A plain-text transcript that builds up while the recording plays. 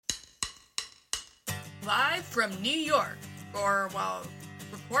Live from New York, or, well,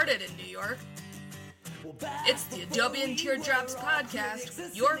 recorded in New York, it's the Adobe and Teardrops podcast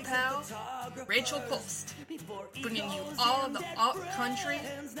with your pal, Rachel Kolst, bringing you all of the alt-country,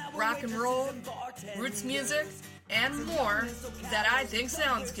 rock and roll, roots music, and more that I think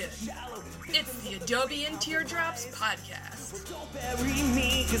sounds good. It's the Adobe and Teardrops podcast. Don't bury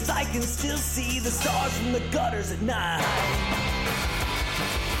me, 'cause I can still see the stars from the gutters at night.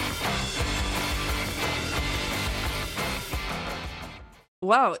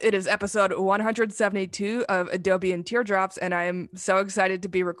 Wow, it is episode 172 of Adobe and Teardrops, and I am so excited to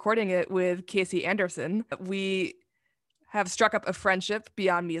be recording it with Casey Anderson. We have struck up a friendship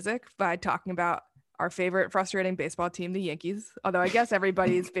beyond music by talking about our favorite frustrating baseball team, the Yankees, although I guess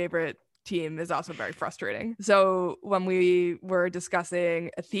everybody's favorite team is also very frustrating. So when we were discussing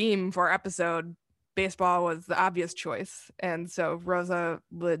a theme for our episode, baseball was the obvious choice, and so Rosa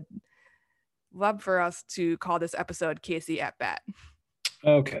would love for us to call this episode Casey at Bat.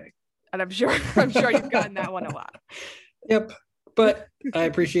 Okay. And I'm sure you've gotten that one a lot. Yep. But I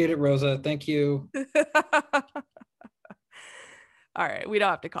appreciate it, Rosa. Thank you. All right. We don't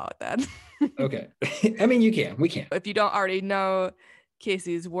have to call it that. Okay. I mean, we can. If you don't already know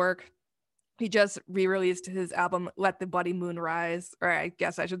Casey's work, he just re-released his album, Let the Bloody Moon Rise, or I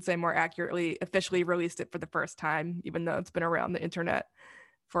guess I should say more accurately, officially released it for the first time, even though it's been around the internet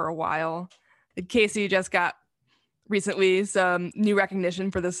for a while. And Casey just got recently some new recognition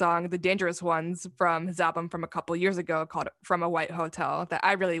for the song The Dangerous Ones from his album from a couple years ago called From a White Hotel that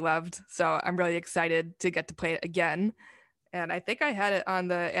I really loved. So I'm really excited to get to play it again. And I think I had it on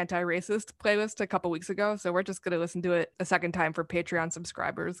the anti-racist playlist a couple weeks ago. So we're just going to listen to it a second time for Patreon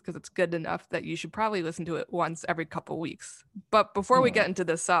subscribers because it's good enough that you should probably listen to it once every couple weeks. But before we get into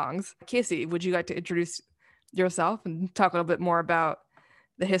the songs, Casey, would you like to introduce yourself and talk a little bit more about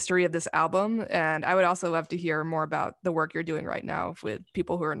the history of this album? And I would also love to hear more about the work you're doing right now with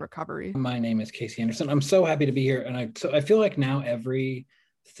people who are in recovery. My name is Casey Anderson. I'm so happy to be here. And I feel like now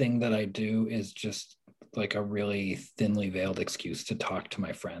everything that I do is just like a really thinly veiled excuse to talk to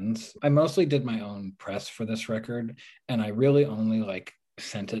my friends. I mostly did my own press for this record, and I really only like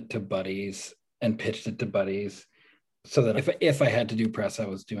sent it to buddies and pitched it to buddies, so that if I had to do press, I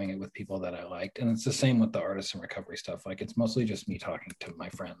was doing it with people that I liked. And it's the same with the artists and recovery stuff. Like, it's mostly just me talking to my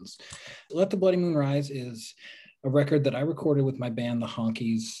friends. Let the Bloody Moon Rise is a record that I recorded with my band, The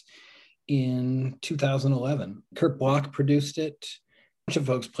Honkies, in 2011. Kurt Bloch produced it. A bunch of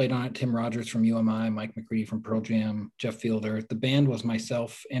folks played on it. Tim Rogers from UMI, Mike McCready from Pearl Jam, Jeff Fielder. The band was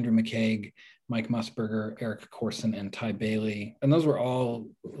myself, Andrew McCaig, Mike Musburger, Eric Corson, and Ty Bailey. And those were all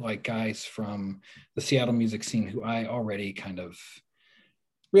like guys from the Seattle music scene who I already kind of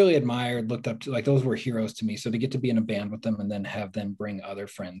really admired, looked up to. Like, those were heroes to me. So to get to be in a band with them and then have them bring other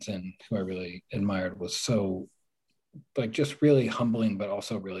friends in who I really admired was so like just really humbling, but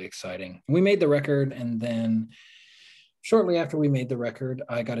also really exciting. We made the record, and then shortly after we made the record,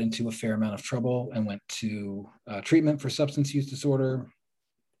 I got into a fair amount of trouble and went to treatment for substance use disorder,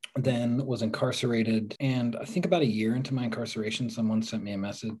 then was incarcerated. And I think about a year into my incarceration, someone sent me a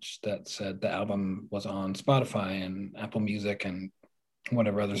message that said the album was on Spotify and Apple Music and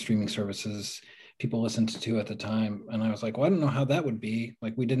whatever other streaming services people listened to at the time. And I was like, well, I don't know how that would be.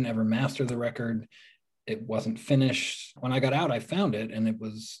 Like, we didn't ever master the record. It wasn't finished. When I got out, I found it, and it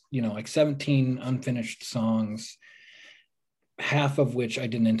was, like 17 unfinished songs, half of which I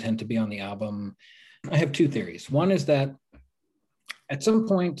didn't intend to be on the album. I have two theories. One is that at some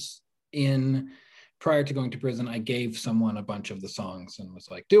point prior to going to prison, I gave someone a bunch of the songs and was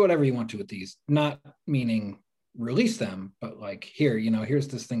like, do whatever you want to with these, not meaning release them, but like, here's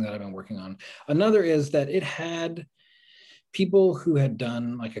this thing that I've been working on. Another is that it had people who had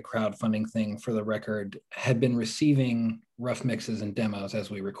done like a crowdfunding thing for the record had been receiving rough mixes and demos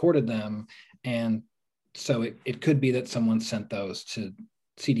as we recorded them. And so it could be that someone sent those to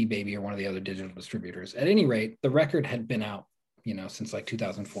CD Baby or one of the other digital distributors. At any rate, the record had been out, since like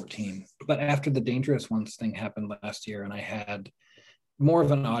 2014. But after the Dangerous Ones thing happened last year, and I had more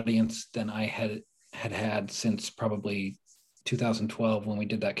of an audience than I had since probably 2012 when we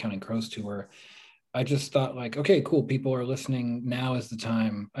did that Counting Crows tour, I just thought like, okay, cool, people are listening. Now is the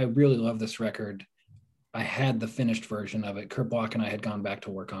time. I really love this record. I had the finished version of it. Kurt Bloch and I had gone back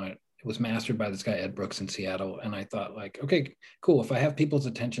to work on it. It was mastered by this guy, Ed Brooks, in Seattle. And I thought like, okay, cool. If I have people's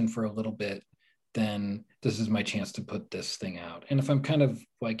attention for a little bit, then this is my chance to put this thing out. And if I'm kind of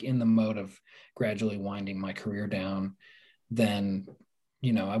like in the mode of gradually winding my career down, then,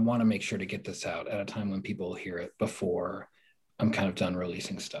 I want to make sure to get this out at a time when people hear it before I'm kind of done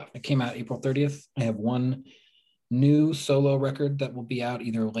releasing stuff. It came out April 30th. I have one new solo record that will be out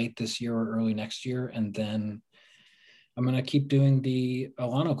either late this year or early next year. And then I'm going to keep doing the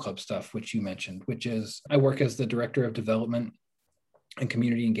Alano Club stuff, which you mentioned, which is I work as the director of development and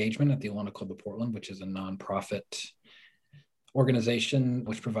community engagement at the Alano Club of Portland, which is a nonprofit organization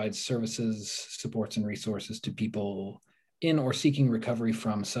which provides services, supports, and resources to people in or seeking recovery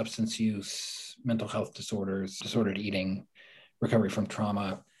from substance use, mental health disorders, disordered eating, recovery from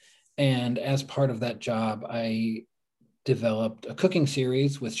trauma. And as part of that job, I developed a cooking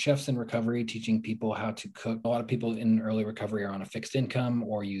series with chefs in recovery, teaching people how to cook. A lot of people in early recovery are on a fixed income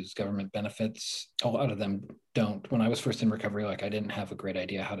or use government benefits. A lot of them don't. When I was first in recovery, like I didn't have a great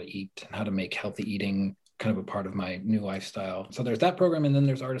idea how to eat and how to make healthy eating kind of a part of my new lifestyle. So there's that program. And then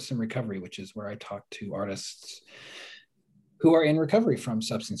there's Artists in Recovery, which is where I talk to artists who are in recovery from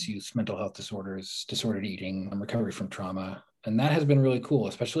substance use, mental health disorders, disordered eating, recovery from trauma. And that has been really cool,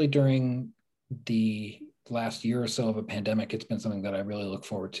 especially during the last year or so of a pandemic. It's been something that I really look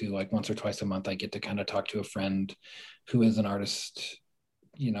forward to. Like once or twice a month, I get to kind of talk to a friend who is an artist,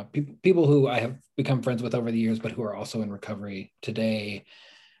 you know, people who I have become friends with over the years, but who are also in recovery. Today,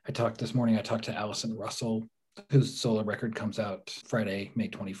 this morning, I talked to Allison Russell, whose solo record comes out Friday, May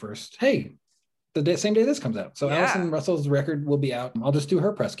 21st. Hey, same day this comes out. So yeah. Allison Russell's record will be out. I'll just do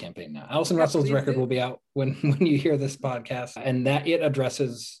her press campaign now. Allison Russell's record will be out when you hear this podcast, and that it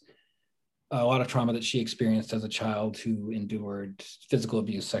addresses a lot of trauma that she experienced as a child who endured physical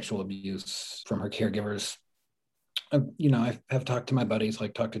abuse, sexual abuse from her caregivers. You know, I have talked to my buddies,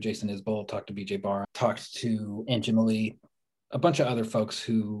 like talked to Jason Isbell, talked to BJ Barr, talked to Aunt Jimmy, a bunch of other folks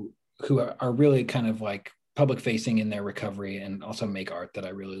who are really kind of like public facing in their recovery and also make art that I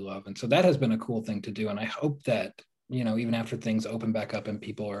really love. And so that has been a cool thing to do. And I hope that, you know, even after things open back up and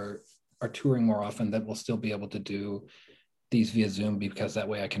people are touring more often, that we'll still be able to do these via Zoom, because that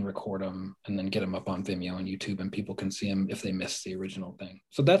way I can record them and then get them up on Vimeo and YouTube and people can see them if they missed the original thing.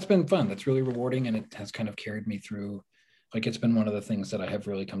 So that's been fun. That's really rewarding. And it has kind of carried me through. Like it's been one of the things that I have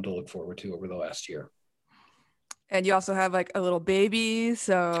really come to look forward to over the last year. And you also have like a little baby.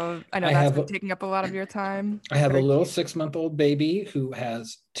 So I know that's been taking up a lot of your time. I have a little 6-month-old baby who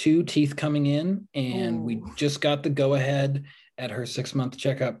has 2 teeth coming in, and we just got the go ahead at her 6-month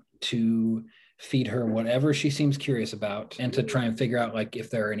checkup to feed her whatever she seems curious about and to try and figure out like if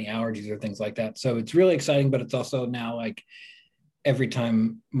there are any allergies or things like that. So it's really exciting, but it's also now like every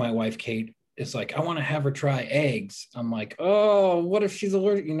time my wife, Kate, is like, I want to have her try eggs. I'm like, oh, what if she's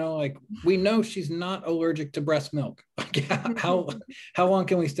allergic? You know, like we know she's not allergic to breast milk. Like, how long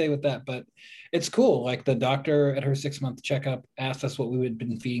can we stay with that? But it's cool. Like the doctor at her 6-month checkup asked us what we had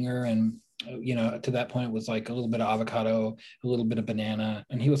been feeding her. And, you know, to that point it was like a little bit of avocado, a little bit of banana.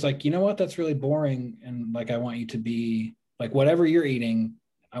 And he was like, you know what, that's really boring. And like, I want you to be like, whatever you're eating,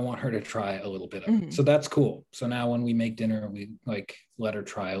 I want her to try a little bit of it. So that's cool. So now when we make dinner, we like let her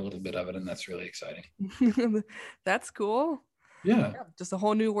try a little bit of it. And that's really exciting. That's cool. Yeah. Just a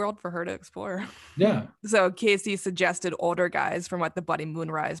whole new world for her to explore. Yeah. So Casey suggested Older Guys from Let the Bloody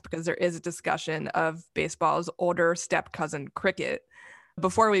Moon Rise because there is a discussion of baseball's older step cousin, cricket.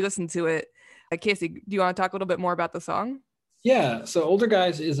 Before we listen to it, Casey, do you want to talk a little bit more about the song? Yeah. So Older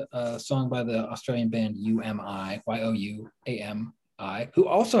Guys is a song by the Australian band UMI, YOUAMI, who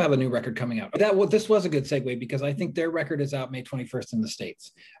also have a new record coming out. This was a good segue because I think their record is out May 21st in the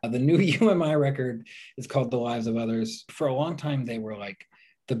States. The new UMI record is called The Lives of Others. For a long time, they were like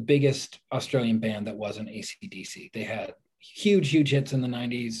the biggest Australian band that wasn't AC/DC. They had huge hits in the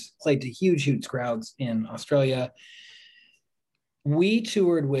 90s, played to huge crowds in Australia. We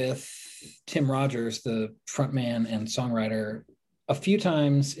toured with Tim Rogers, the frontman and songwriter, a few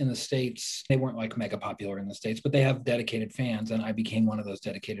times in the States. They weren't like mega popular in the States, but they have dedicated fans. And I became one of those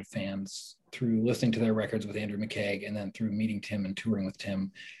dedicated fans through listening to their records with Andrew McKeag and then through meeting Tim and touring with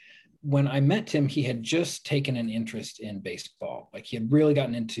Tim. When I met Tim, he had just taken an interest in baseball. Like he had really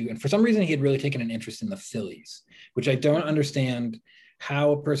gotten into, and for some reason he had really taken an interest in the Phillies, which I don't understand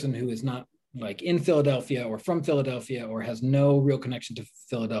how a person who is not like in Philadelphia or from Philadelphia or has no real connection to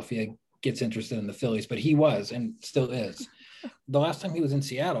Philadelphia gets interested in the Phillies, but he was and still is. The last time he was in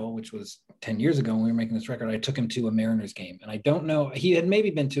Seattle, which was 10 years ago when we were making this record, I took him to a Mariners game. And I don't know, he had maybe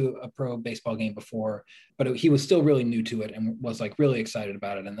been to a pro baseball game before, but he was still really new to it and was like really excited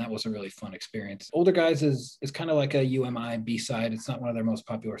about it. And that was a really fun experience. Older Guys is kind of like a UMI B-side. It's not one of their most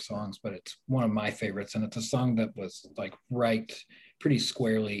popular songs, but it's one of my favorites. And it's a song that was like right pretty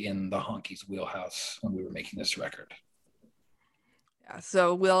squarely in the Honkies' wheelhouse when we were making this record. Yeah,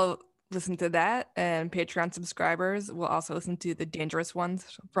 so we'll listen to that, and Patreon subscribers will also listen to The Dangerous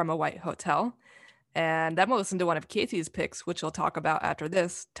Ones from a White Hotel. And then we'll listen to one of Casey's picks, which we'll talk about after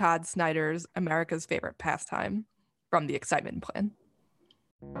this, Todd Snyder's America's Favorite Pastime. from the Excitement Plan.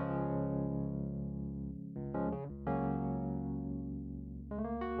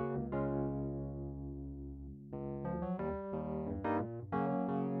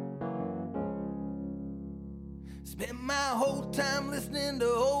 Spent my whole time listening to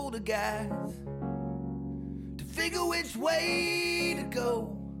older guys to figure which way to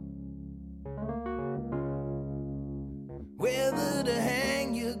go, whether to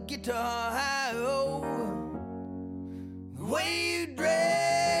hang your guitar high over, the way you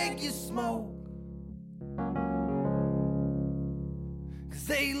drag your smoke, 'cause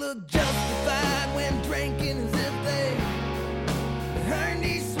they look justified when drinking as if they earned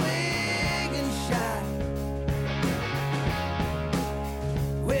these swinging shots.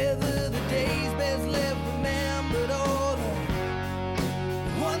 Whether the days best left remembered or the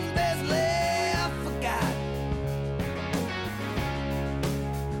ones best left forgot.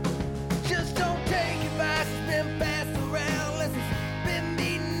 Just don't take advice that's been passed around unless it's been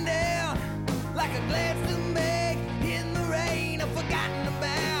beaten down like a Gladstone bag in the rain or forgotten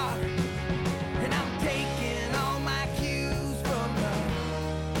about. And I'm taking all my cues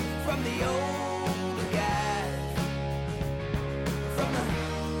from the older guys,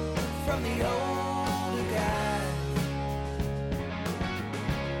 from the older guys.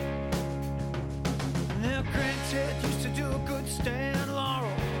 Now Granted used to do a good stand laurel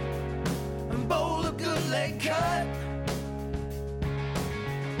and bowl a good leg cut.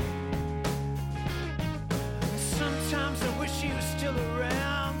 Sometimes I wish he was still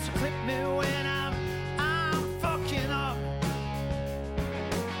around to clip me when I'm fucking up.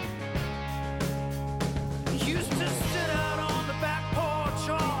 He used to sit out on the back porch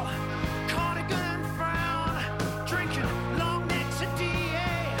all cardigan frown, drinking long necks of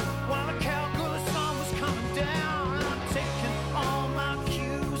DA while the Calgula sun was coming down. And I'm taking all my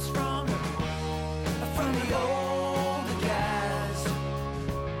cues from the older guys,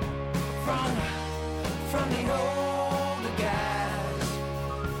 from the older guys.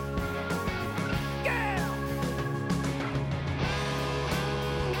 Yeah.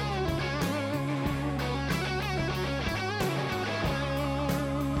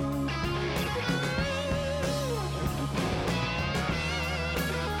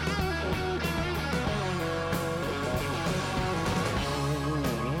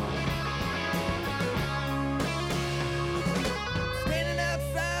 Standing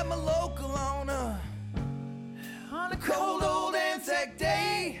outside my local on a cold old Anzac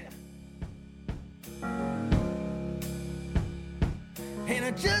day, and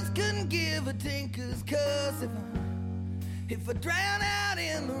I just couldn't give a tinker's cuss if I drown out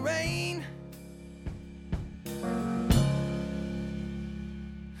in the rain.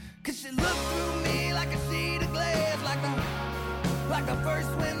 'Cause she looked through me like a sheet of glass, like the first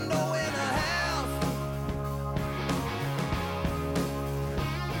window in a house.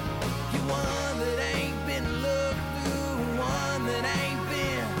 You one that ain't been looked through, one that ain't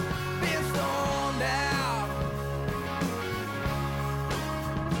been stormed out.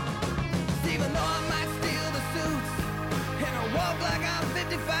 'Cause even though I might steal the suits and I walk like I'm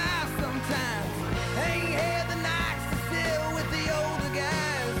 55 sometimes, I ain't had the nights to sit with the older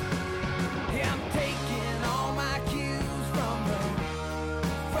guys. Yeah, I'm taking all my cues from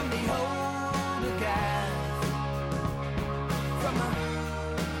the older guys,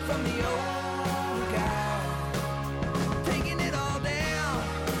 from the older guys, taking it all down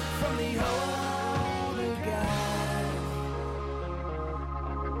from the older guys.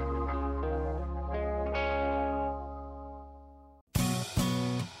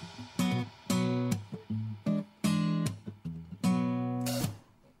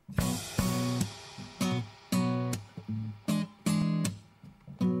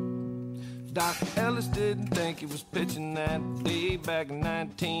 Doc Ellis didn't think he was pitching that day back in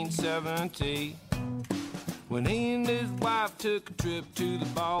 1970, when he and his wife took a trip to the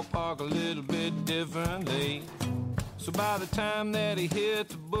ballpark a little bit differently. So by the time that he hit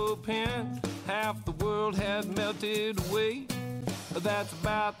the bullpen, half the world had melted away. But that's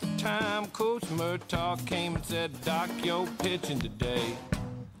about the time Coach Murtaugh came and said, "Doc, you're pitching today."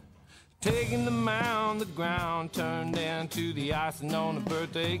 Taking the mound, the ground turned into the icing on the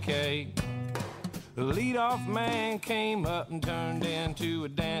birthday cake. The leadoff man came up and turned into a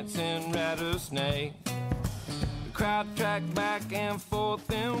dancing rattlesnake. The crowd tracked back and forth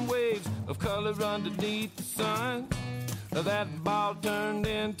in waves of color underneath the sun. That ball turned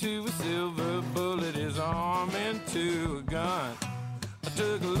into a silver bullet, his arm into a gun. I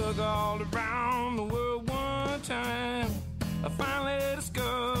took a look all around the world one time. I finally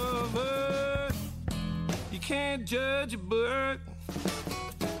discovered you can't judge a book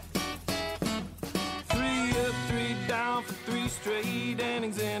 3 up, 3 straight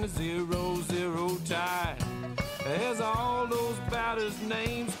innings in a 0-0 tie. As all those batters'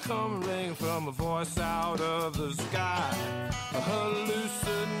 names come ring from a voice out of the sky,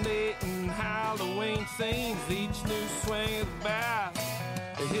 hallucinating Halloween scenes each new swing of the bat.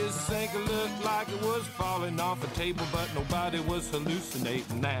 His sinker looked like it was falling off a table, but nobody was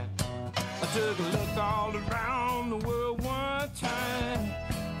hallucinating that. I took a look all around the world one time,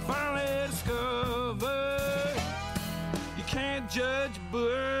 finally discovered you can't judge a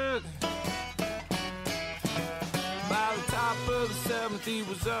book by the top of the seventh. He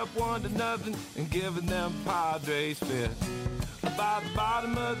was up 1-0 and giving them Padres fifth. By the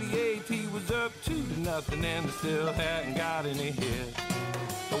bottom of the eighth, he was up 2-0 and they still hadn't got any hits.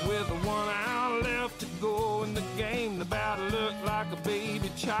 But with 1 out left to go in the game, the batter looked like a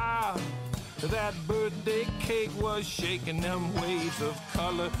baby child. That birthday cake was shaking, them waves of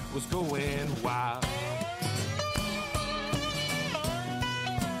color was going wild.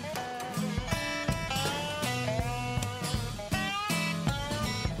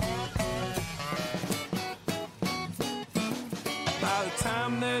 By the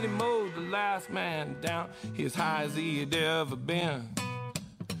time that he mowed the last man down, he as high as he had ever been,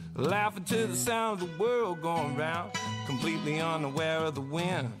 laughing to the sound of the world going round, completely unaware of the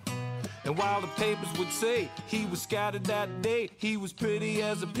wind. And while the papers would say he was scattered that day, he was pretty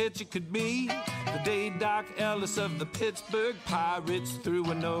as a pitcher could be. The day Doc Ellis of the Pittsburgh Pirates threw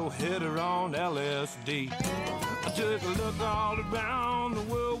a no-hitter on LSD. I took a look all around the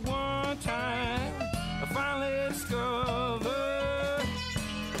world one time, I finally discovered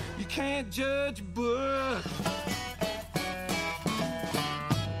you can't judge a book.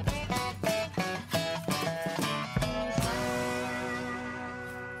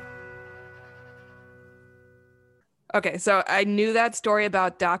 Okay, so I knew that story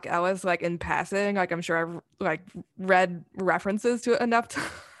about Doc Ellis like in passing. Like I'm sure I've like read references to it enough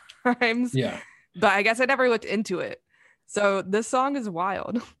times. Yeah. But I guess I never looked into it. So this song is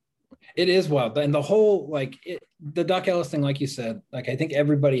wild. It is wild. And the whole the Doc Ellis thing, like you said, like I think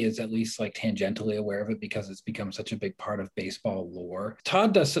everybody is at least like tangentially aware of it because it's become such a big part of baseball lore.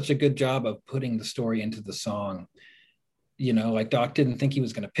 Todd does such a good job of putting the story into the song. You know, like Doc didn't think he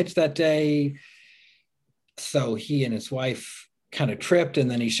was going to pitch that day. So he and his wife kind of tripped, and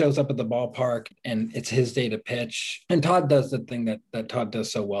then he shows up at the ballpark and it's his day to pitch. And Todd does the thing that Todd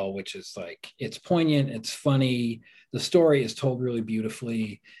does so well, which is like, it's poignant, it's funny. The story is told really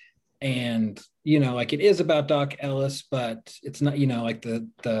beautifully. And, you know, like it is about Doc Ellis, but it's not, you know, like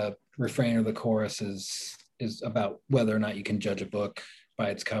the refrain or the chorus is about whether or not you can judge a book by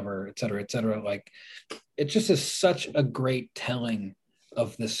its cover, et cetera, et cetera. Like it just is such a great telling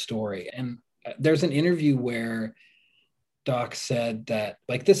of this story. And there's an interview where Doc said that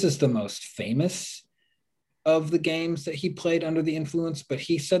like this is the most famous of the games that he played under the influence, but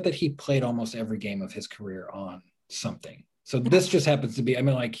he said that he played almost every game of his career on something. So this just happens to be, I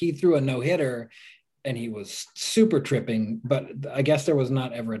mean, like he threw a no-hitter and he was super tripping, but I guess there was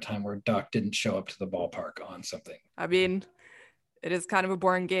not ever a time where Doc didn't show up to the ballpark on something. I mean, it is kind of a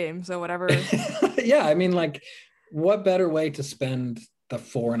boring game, so whatever. Yeah, I mean, like what better way to spend the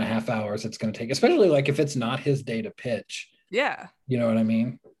 4.5 hours it's going to take, especially like if it's not his day to pitch. Yeah. You know what I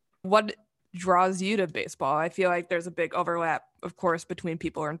mean? What draws you to baseball? I feel like there's a big overlap, of course, between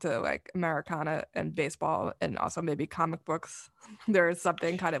people into like Americana and baseball, and also maybe comic books. There is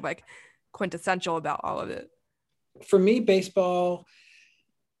something kind of like quintessential about all of it. For me, baseball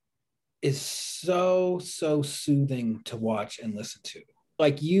is so soothing to watch and listen to.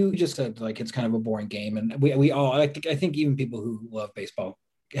 Like you just said, like it's kind of a boring game, and we all, I think even people who love baseball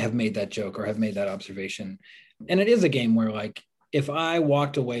have made that joke or have made that observation. And it is a game where like if I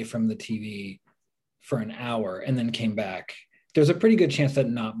walked away from the TV for an hour and then came back, there's a pretty good chance that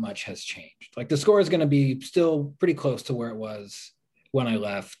not much has changed. Like the score is going to be still pretty close to where it was when I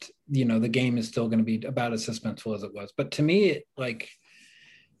left. You know, the game is still going to be about as suspenseful as it was. But to me, it, like,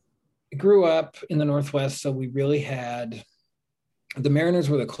 I grew up in the Northwest, so we really had the Mariners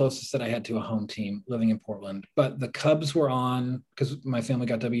were the closest that I had to a home team living in Portland, but the Cubs were on because my family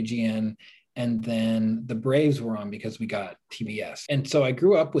got WGN, and then the Braves were on because we got TBS. And so I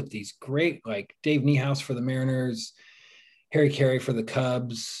grew up with these great, like Dave Niehaus for the Mariners, Harry Carey for the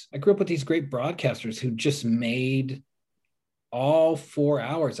Cubs. I grew up with these great broadcasters who just made all 4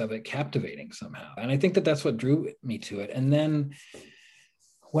 hours of it captivating somehow. And I think that that's what drew me to it. And then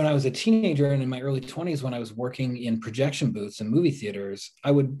when I was a teenager and in my early 20s, when I was working in projection booths and movie theaters,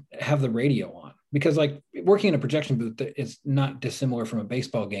 I would have the radio on, because like working in a projection booth is not dissimilar from a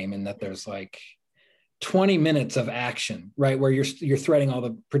baseball game in that there's like 20 minutes of action, right? Where you're threading all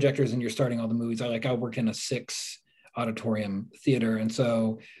the projectors and you're starting all the movies. I worked in a auditorium theater. And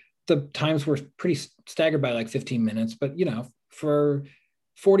so the times were pretty staggered by like 15 minutes, but for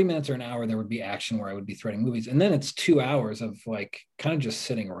 40 minutes or an hour, there would be action where I would be threading movies. And then it's 2 hours of like kind of just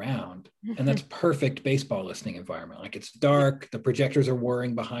sitting around. And that's perfect baseball listening environment. Like it's dark, the projectors are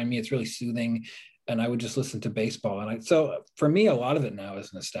whirring behind me. It's really soothing. And I would just listen to baseball. And so for me, a lot of it now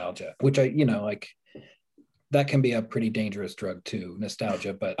is nostalgia, which like that can be a pretty dangerous drug too,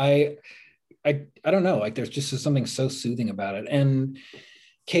 nostalgia. But I don't know, like there's just something so soothing about it. And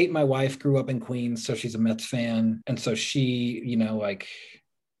Kate, my wife, grew up in Queens, so she's a Mets fan. And so she, like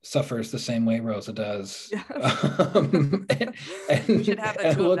suffers the same way Rosa does. Yeah. And we should have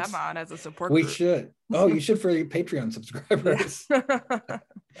the two of them on as a support group. We should. Oh, you should for your Patreon subscribers.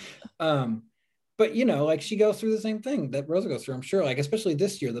 But like she goes through the same thing that Rosa goes through, I'm sure. Like especially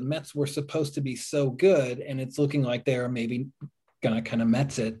this year, the Mets were supposed to be so good, and it's looking like they're maybe gonna kind of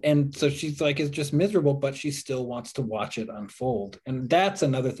Mets it. And so she's like, is just miserable, but she still wants to watch it unfold. And that's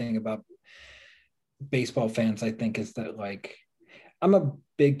another thing about baseball fans, I think, is that like I'm a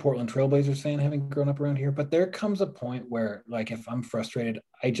big Portland Trailblazers fan, having grown up around here, but there comes a point where like if I'm frustrated,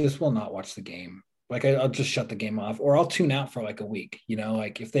 I just will not watch the game. Like I'll just shut the game off, or I'll tune out for like a week.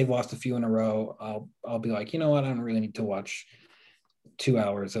 Like if they've lost a few in a row, I'll be like, you know what, I don't really need to watch 2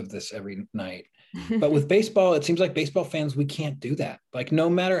 hours of this every night. But with baseball, it seems like baseball fans, we can't do that. Like no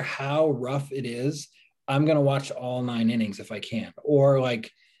matter how rough it is, I'm gonna watch all 9 innings if I can. Or like,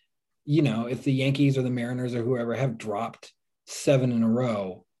 if the Yankees or the Mariners or whoever have dropped 7 in a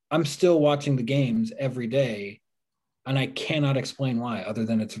row, I'm still watching the games every day. And I cannot explain why, other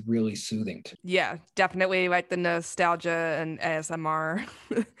than it's really soothing to me. Yeah, definitely like the nostalgia and ASMR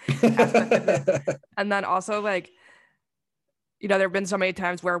aspect of it. And then also like, there have been so many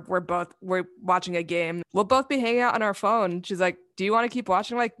times where we're watching a game. We'll both be hanging out on our phone. She's like, do you want to keep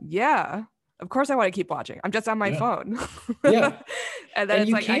watching? I'm like, yeah, of course I want to keep watching. I'm just on my phone. Yeah. And then and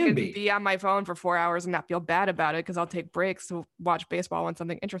it's like, I can be on my phone for 4 hours and not feel bad about it because I'll take breaks to watch baseball when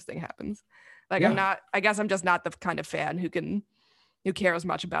something interesting happens. Like I guess I'm just not the kind of fan who cares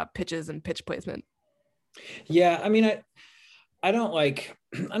much about pitches and pitch placement. Yeah. I mean, I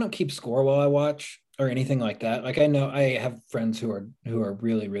don't keep score while I watch or anything like that. Like I know I have friends who are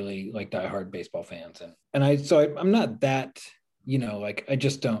really, really like diehard baseball fans. And I'm not that, like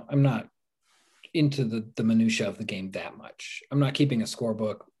I'm not into the minutia of the game that much. I'm not keeping a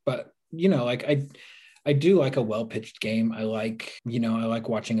scorebook, but like I do like a well-pitched game. I like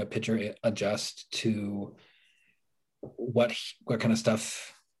watching a pitcher adjust to what kind of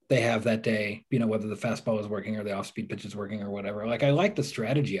stuff they have that day, whether the fastball is working or the off-speed pitch is working or whatever. Like I like the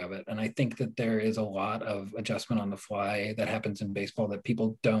strategy of it. And I think that there is a lot of adjustment on the fly that happens in baseball that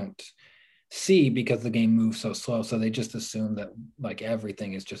people don't see because the game moves so slow. So they just assume that like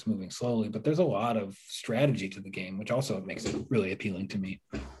everything is just moving slowly, but there's a lot of strategy to the game, which also makes it really appealing to me.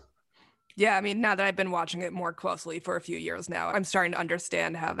 Yeah, I mean, now that I've been watching it more closely for a few years now, I'm starting to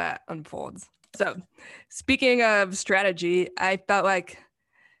understand how that unfolds. So speaking of strategy, I felt like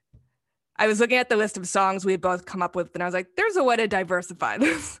I was looking at the list of songs we both come up with, and I was like, there's a way to diversify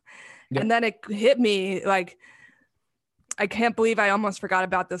this. Yep. And then it hit me like, I can't believe I almost forgot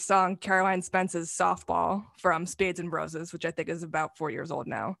about this song, Caroline Spence's Softball from Spades and Roses, which I think is about 4 years old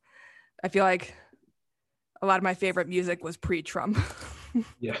now. I feel like a lot of my favorite music was pre-Trump.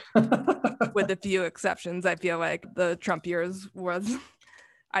 Yeah. With a few exceptions. I feel like the Trump years was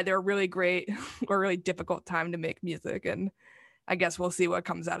either a really great or really difficult time to make music. And I guess we'll see what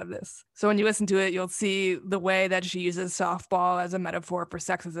comes out of this. So when you listen to it, you'll see the way that she uses softball as a metaphor for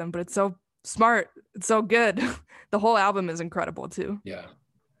sexism, but it's so smart. It's so good. The whole album is incredible too. Yeah.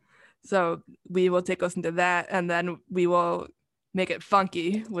 So we will take a listen to that, and then we will make it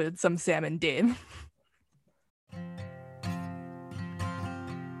funky with some Sam and Dave.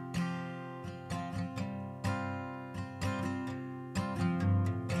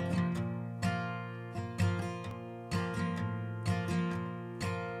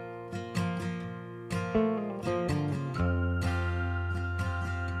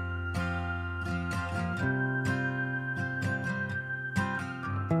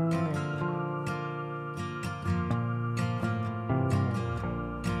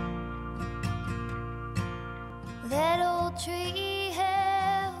 That old tree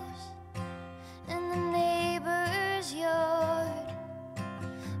house in the neighbor's yard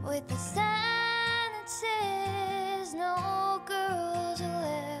with the sign that says no girls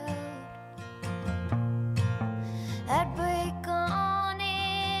allowed. I'd break on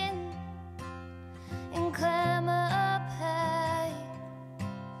in and climb up high,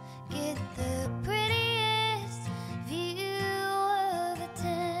 get the prettiest view of the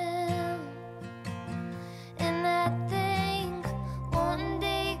town. And I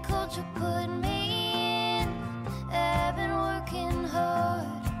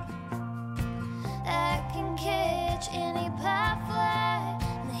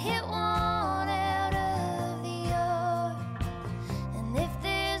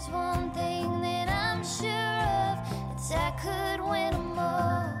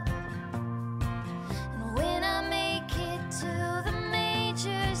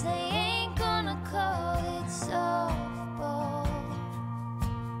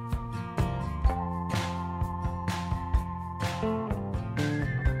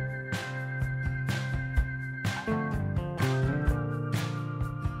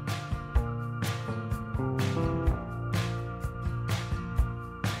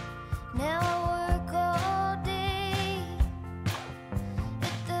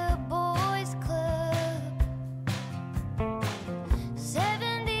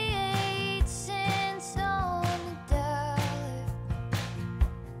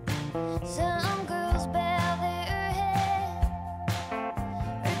Some girls bow their head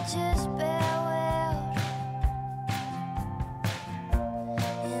or just bow out,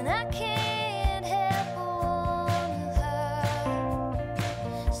 and I can't help but wonder how.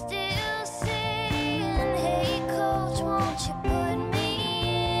 Still saying, hey coach, won't you put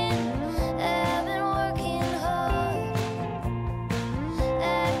me in? I've been working hard.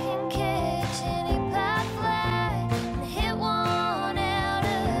 I can catch any pop fly and hit one out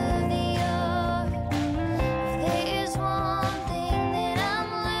of the yard. If there's one thing that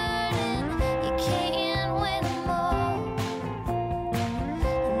I'm learning, you can't win them all.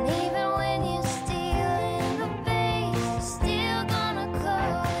 And even when you're stealing the base, you're still gonna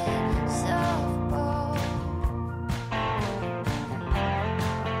call it softball.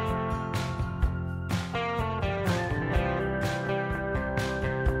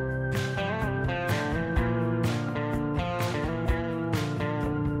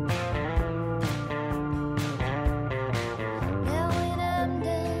 Now when I'm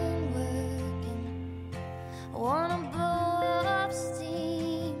done working, I wanna blow off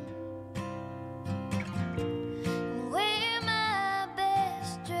steam and wear my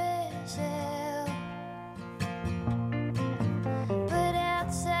best dress out. But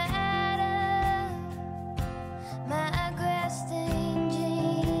outside of my grass-stained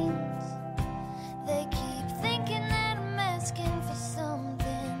jeans, they keep thinking that I'm asking for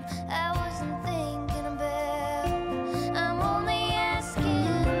something I wasn't thinking about. I'm only asking,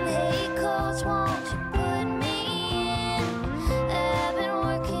 hey coach, won't you put me in? I've been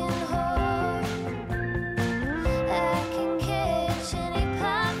working hard. I can catch any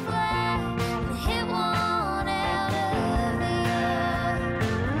pop fly and hit one out of the yard.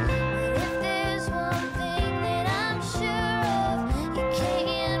 But if there's one thing that I'm sure of, you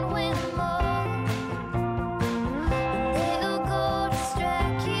can't win them all. And they'll go to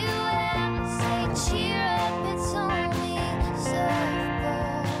strike you out and say, cheer up, it's only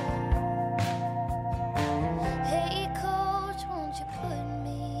softball. Hey coach, won't you put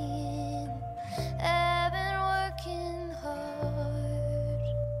me in? I've been working hard.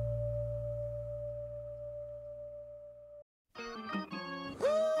 We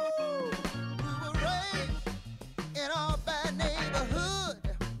were raised in a bad neighborhood.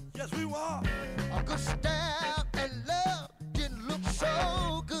 Yes, we were. A good style and love didn't look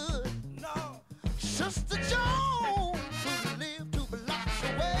so good. No. Sister Jones, who lived 2 blocks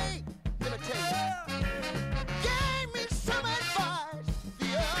away, let me tell you, gave me some advice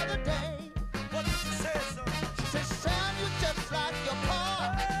the other day. What did you say, son? She said, son, you just like your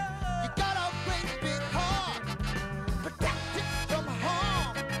pa. You got a great big heart, protect it from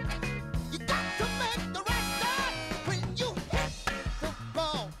harm. You got to make the right start when you hit the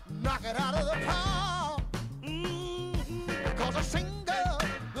ball, knock it out of the palm. Cause a single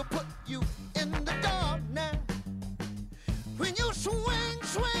will put you in the dark now. When you swing,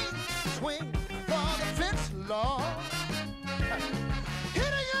 swing, swing for the fence, Lord.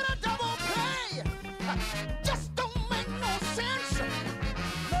 Hitting in a double play just don't make no sense.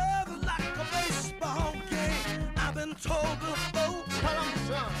 Love is like a baseball game. I've been told before. Tell 'em,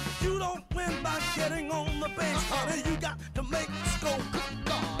 son, You don't win by getting on the base, honey. You got to make the score. good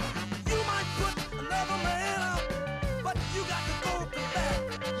God, You might put another man out, but you got to go to bat.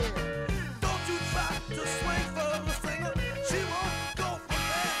 yeah. Don't you try to swing for the singer. She won't go for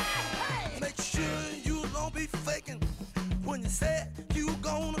that. Make sure you don't be faking when you say you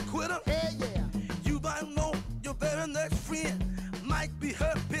gonna quit her. Hey, yeah. You might know your very next friend might be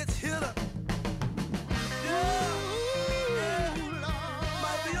her pitch hitter. Yeah, yeah. Ooh, Lord.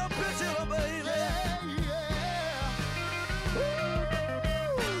 Might be your pitch hitter, baby. Yeah, yeah.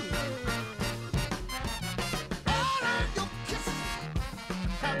 All of your kisses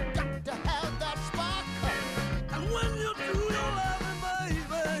have got to have that spark. And when you do your loving,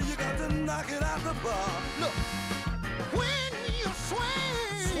 baby, you got to knock it out the park. Look, when you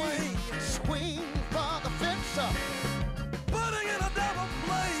swing, swing for the fence. Putting in a double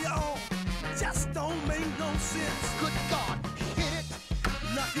play, y'all, just don't make no sense. Good God, hit it,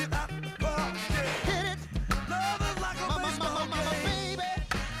 Knock it out the park. Yeah. hit it, Love is like a baseball game. baby.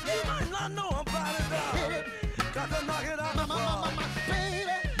 You might not know about it, Hit dog. it, Got to knock it out the park.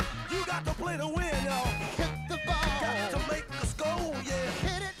 baby. You got to play to win, y'all. Hit the ball, Got to make the score, yeah.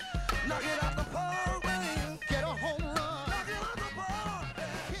 hit it, Knock it out the park, man. get a home run. Knock it out the park.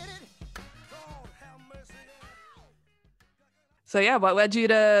 Yeah. Hit it. Lord have mercy. So yeah, what led you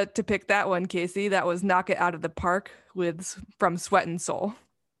to pick that one, Casey? That was "Knock It Out of the Park" from Sweat and Soul.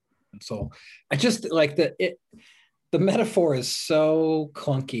 So I just like the metaphor is so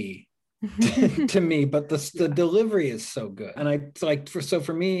clunky to me, but the delivery is so good. And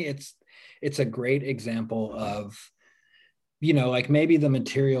for me, it's a great example of, like maybe the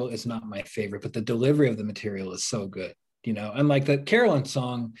material is not my favorite, but the delivery of the material is so good, and like the Carolyn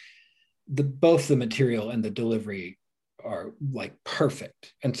song, both the material and the delivery are like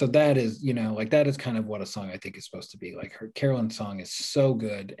perfect. And so that is, that is kind of what a song I think is supposed to be. Like her Carolyn song is so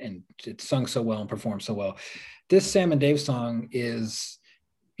good and it's sung so well and performed so well. This Sam and Dave song is,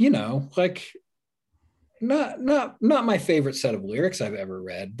 like not my favorite set of lyrics I've ever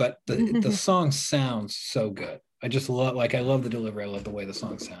read, but the song sounds so good. I just love the delivery. I love the way the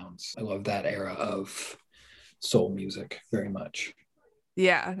song sounds. I love that era of soul music very much.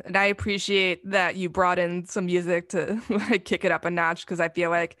 Yeah, and I appreciate that you brought in some music to like kick it up a notch, because I feel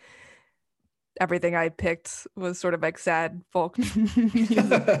like everything I picked was sort of like sad folk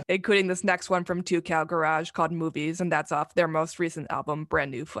music, including this next one from Two Cow Garage called Movies, and that's off their most recent album,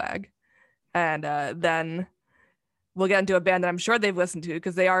 Brand New Flag. And then we'll get into a band that I'm sure they've listened to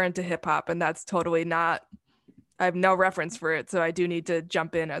because they are into hip hop, and that's totally not, I have no reference for it, so I do need to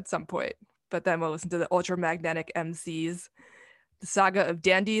jump in at some point. But then we'll listen to the Ultramagnetic MCs, The Saga of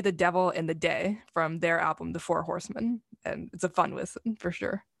Dandy, the Devil, and the Day from their album, The Four Horsemen. And it's a fun listen for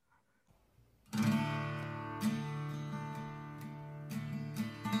sure.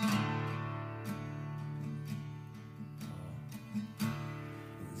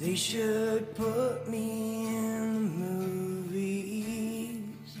 They should put me in the movies,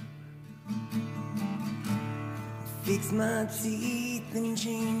 fix my teeth and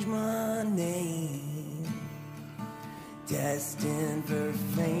change my name, destined for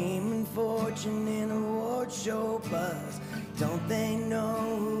fame and fortune and award show buzz. Don't they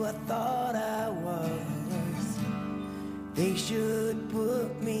know who I thought I was? They should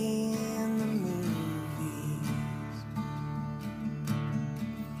put me in the movies.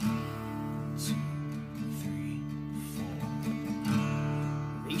 2, 3,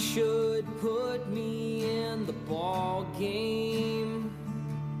 4. They should put me in the ball game.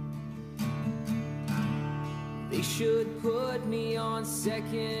 They should put me on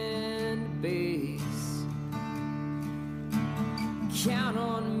second base. Count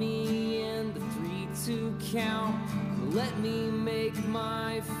on me in the 3-2 count. Let me make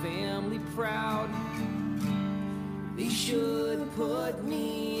my family proud. They should put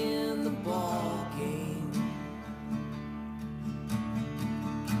me in the ball game.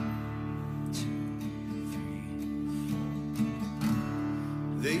 2, 3,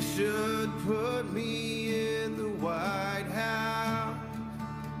 4. They should put me in the White House.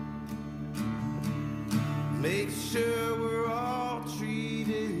 Make sure we're all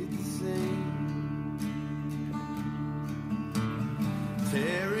treated the same.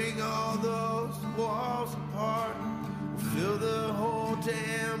 Tearing all those walls apart, fill the whole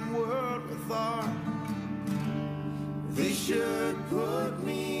damn world with art. They should put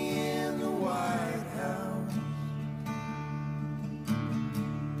me in the White House.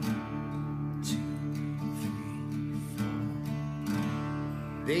 2, 3, 4.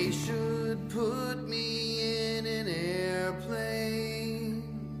 They should put me in an airplane,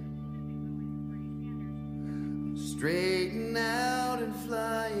 straighten out and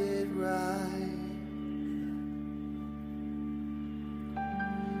fly it right.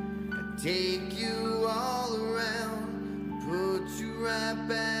 I take you all around, put you right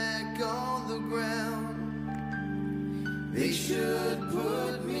back on the ground. They should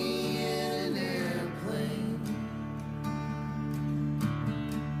put me in an airplane.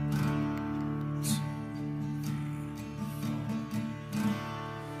 2, 3, 4.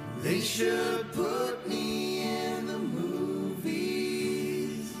 They should put me in the movies.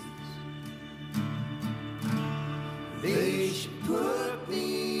 They should put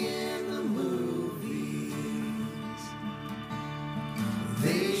me in the movies.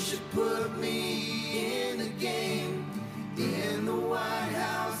 They should put me in a game, in the White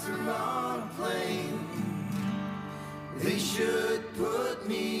House or on a plane. They should put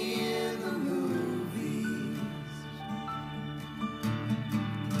me in the movies.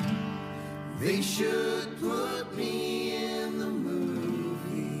 They should put me in the movies.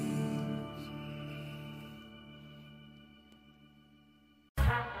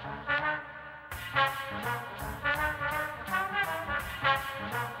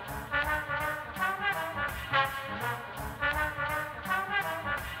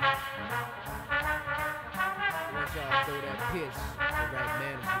 Once y'all throw that pitch, the right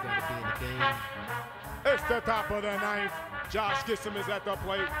manager gotta be in the game. It's the top of the ninth. Josh Gissam is at the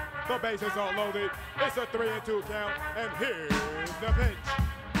plate. The bases are loaded. It's a 3-2 count. And here's the pitch.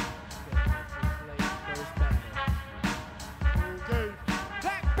 First batter. Okay.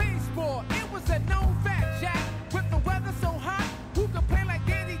 That baseball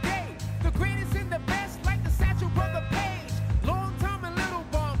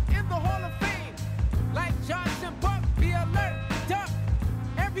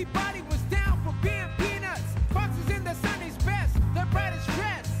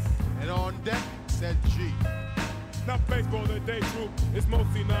said G. Now baseball today, true, it's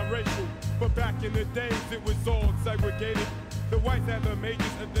mostly non-racial. But back in the days, it was all segregated. The whites had the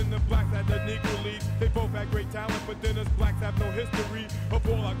majors and then the blacks had the Negro Leagues. They both had great talent, but then us blacks have no history of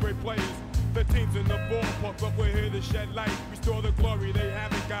all our great players. The teams in the ballpark, but we're here to shed light. Restore the glory they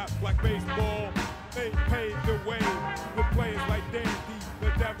haven't got. Black baseball, they paved the way with players like Dandy,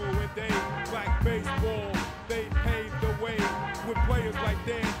 the Devil and Dave. Black baseball, they paved the way with players like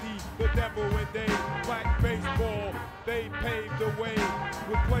Dandy, the Devil and Dave. Black baseball, they paved the way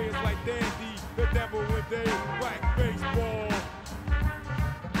with players like Dandy, the Devil and Dave. Black baseball.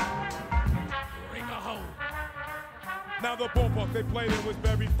 Bring a home. Now the ballpark they played in was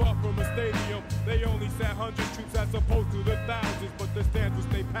very far from a stadium. They only sat hundreds troops as opposed to the thousands, but the stands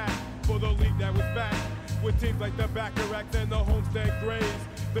would stay packed for the league that was back. With teams like the Bacharachs and the Homestead Grays,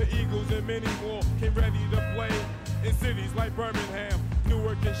 the Eagles and many more came ready to play. In cities like Birmingham,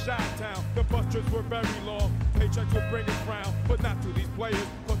 Newark and Chi-Town, the bus trips were very long. Paychecks would bring a frown, but not to these players,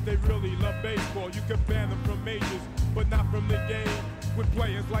 cause they really love baseball. You can ban them from majors, but not from the game. With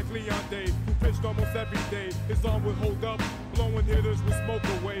players like Leon Dave, who pitched almost every day. His arm would hold up, blowing hitters would smoke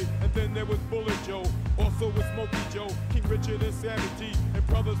away. And then there was Bullet Joe, also with Smokey Joe, King Richard and Sammy G, and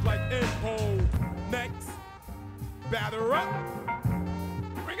brothers like Impo. Next, batter up.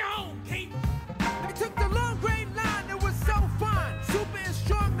 Bring it home, King. They took the long grade line, it was so fun. Super and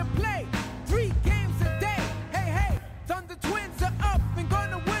strong to play, 3 games a day. Hey, hey, Thunder Twins are up and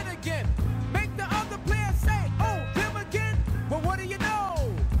gonna win again. Make the other players say, oh, them again? Well, what do you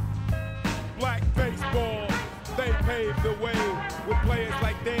know? Black baseball, they paved the way with players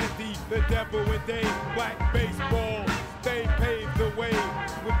like Dandy, the Devil and Dave. Black baseball, they paved the way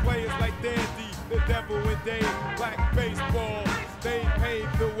with players like Dandy, the Devil and Dave. Black baseball, they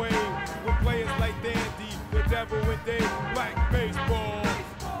paved the way with players like Dandy, the Devil and Dave. Black baseball.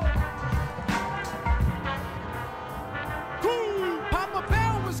 Cool. Papa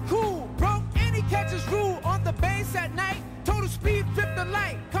Bell was cool, broke any catcher's rule on the base at night. Total speed, flipped the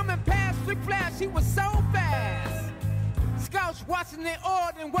light, coming past, flick flash, he was so fast. Scouts watching their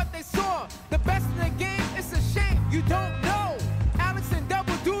awed and what they saw. The best in the game, it's a shame you don't know. Alex in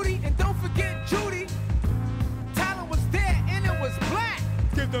double duty, and don't forget Judy. Talent was there and it was black.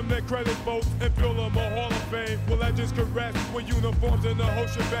 Give them their credit, folks, and build them a Hall of Fame. Well, legends can rest with uniforms in the whole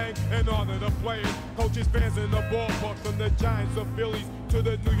shebang. And honor the players, coaches, fans in the ballparks. From the Giants of Phillies to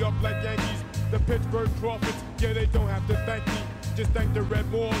the New York Black Yankees, the Pittsburgh Crawfords. Yeah, they don't have to thank me. Just thank the Red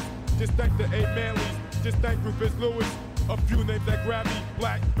Moors, just thank the 8 Manleys, just thank Rufus Lewis. A few names that grab me,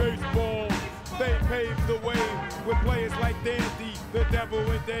 black baseball. They paved the way with players like Dandy, the Devil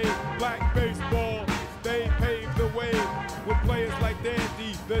and Dave. Black baseball, they paved the way with players like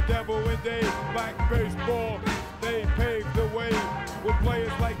Dandy, the Devil and Dave. Black baseball, they paved the way with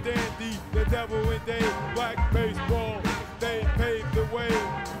players like Dandy, the Devil and Dave. Black baseball, they paved the way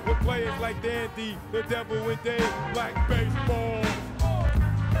with players like Dandy, the Devil and Dave. Black baseball.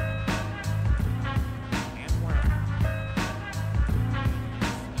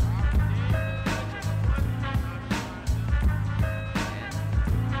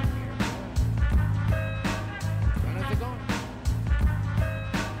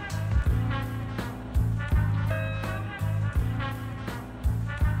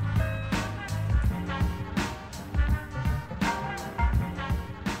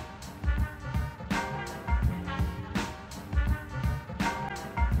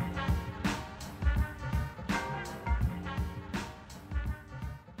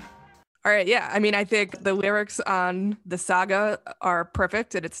 All right, yeah. I mean, I think the lyrics on the saga are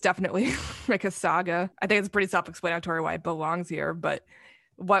perfect, and it's definitely like a saga. I think it's pretty self-explanatory why it belongs here, but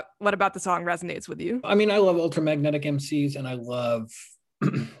what about the song resonates with you? I mean, I love Ultramagnetic MCs, and I love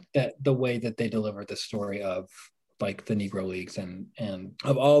that the way that they deliver the story of like the Negro Leagues and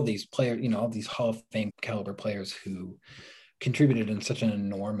of all these players, you know, all these Hall of Fame caliber players who contributed in such an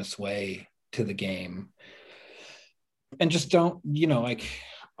enormous way to the game. And just don't, you know, like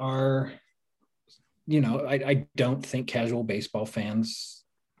are, you know, I don't think casual baseball fans,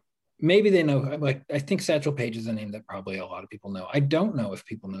 maybe they know, like, I think Satchel Paige is a name that probably a lot of people know. I don't know if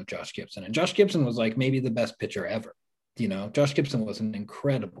people know Josh Gibson. And Josh Gibson was like maybe the best pitcher ever. You know, Josh Gibson was an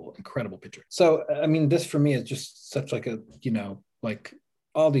incredible pitcher. So, I mean, this for me is just such like a, you know, like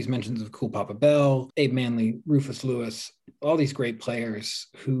all these mentions of Cool Papa Bell, Abe Manley, Rufus Lewis, all these great players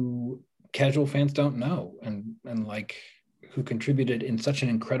who casual fans don't know and like who contributed in such an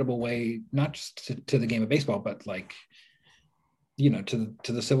incredible way, not just to the game of baseball, but like, you know, to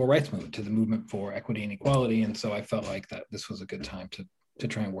the civil rights movement, to the movement for equity and equality. And so I felt like that this was a good time to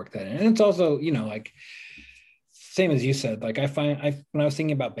try and work that in. And it's also, you know, like same as you said. Like when I was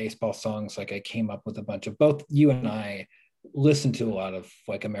thinking about baseball songs, like I came up with a bunch of, both you and I listen to a lot of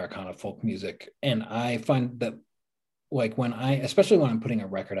like Americana folk music, and I find that like especially when I'm putting a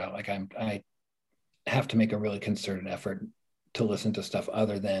record out, like I have to make a really concerted effort to listen to stuff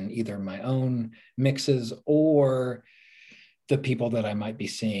other than either my own mixes or the people that I might be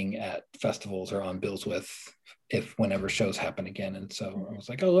seeing at festivals or on bills with, whenever shows happen again. And so I was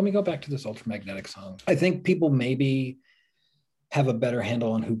like, oh, let me go back to this Ultramagnetic song. I think people maybe have a better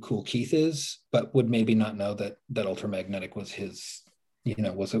handle on who Kool Keith is, but would maybe not know that Ultramagnetic was his,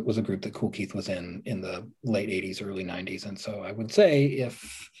 was a group that Kool Keith was in the late 80s, early 90s. And so I would say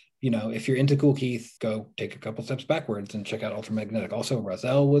if you're into Kool Keith, go take a couple steps backwards and check out Ultramagnetic. Also,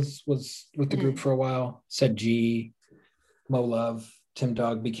 Rozelle was with the group for a while. Said G, Mo Love, Tim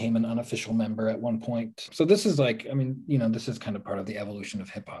Dog became an unofficial member at one point. So this is like, this is kind of part of the evolution of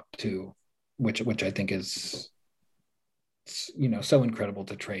hip hop too, which I think is, so incredible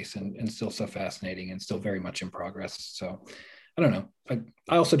to trace and still so fascinating and still very much in progress. So I don't know.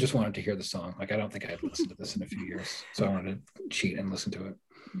 I also just wanted to hear the song. Like, I don't think I had listened to this in a few years. So I wanted to cheat and listen to it.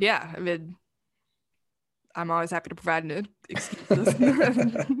 Yeah. I mean, I'm always happy to provide an excuse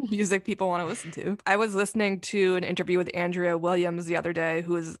music people want to listen to. I was listening to an interview with Andrea Williams the other day,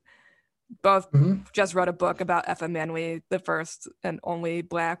 who is both just wrote a book about Effa Manley, the first and only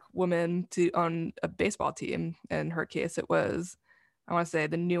Black woman to own a baseball team. In her case, it was, I want to say,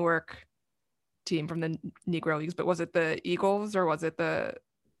 the Newark team from the Negro Leagues, but was it the Eagles or was it the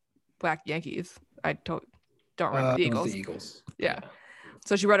Black Yankees? I don't remember. The Eagles. The Eagles. Yeah.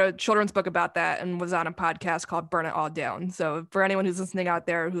 So she wrote a children's book about that and was on a podcast called Burn It All Down. So for anyone who's listening out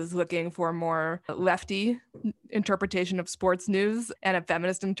there who's looking for a more lefty interpretation of sports news and a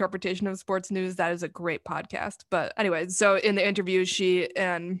feminist interpretation of sports news, that is a great podcast. But anyway, so in the interview, she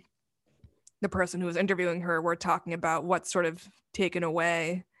and the person who was interviewing her were talking about what's sort of taken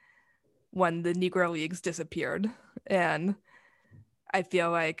away when the Negro Leagues disappeared. And I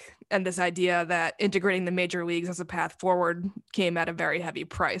feel like, and this idea that integrating the major leagues as a path forward came at a very heavy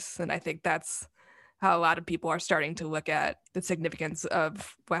price. And I think that's how a lot of people are starting to look at the significance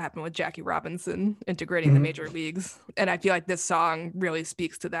of what happened with Jackie Robinson integrating the major leagues. And I feel like this song really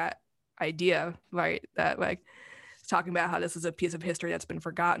speaks to that idea, right? That like it's talking about how this is a piece of history that's been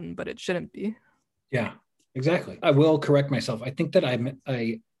forgotten, but it shouldn't be. Yeah, exactly. I will correct myself. I think that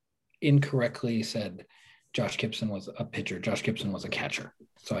I incorrectly said Josh Gibson was a pitcher. Josh Gibson was a catcher.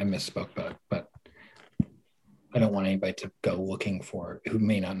 So I misspoke, but I don't want anybody to go looking for who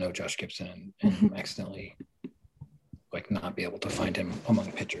may not know Josh Gibson and accidentally like not be able to find him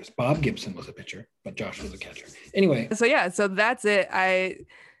among pitchers. Bob Gibson was a pitcher, but Josh was a catcher. Anyway. So that's it.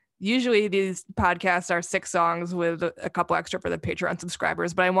 Usually these podcasts are 6 songs with a couple extra for the Patreon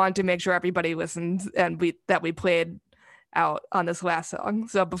subscribers, but I wanted to make sure everybody listened and that we played out on this last song.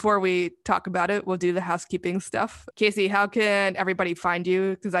 So before we talk about it, we'll do the housekeeping stuff. Casey, how can everybody find you?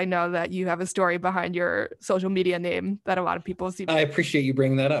 Because I know that you have a story behind your social media name that a lot of people see. I appreciate you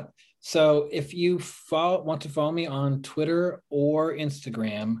bringing that up. So if you want to follow me on Twitter or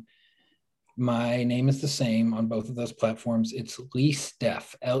Instagram, my name is the same on both of those platforms. It's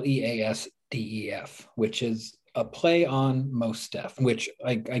Leasdef, Leasdef, which is a play on Mos Def, which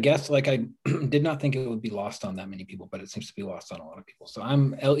I guess like I did not think it would be lost on that many people, but it seems to be lost on a lot of people. So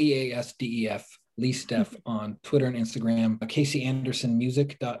I'm Leasdef, Leasdef on Twitter and Instagram,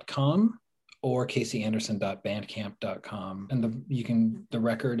 CaseyAndersonMusic.com or CaseyAnderson.bandcamp.com. And the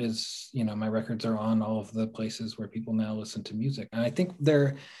record is, my records are on all of the places where people now listen to music. And I think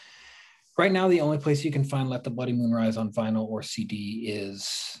right now, the only place you can find Let the Bloody Moon Rise on vinyl or CD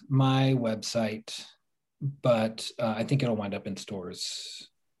is my website, but I think it'll wind up in stores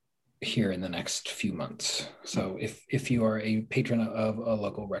here in the next few months. So if you are a patron of a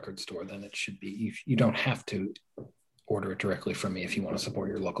local record store, then it should be, you don't have to order it directly from me if you want to support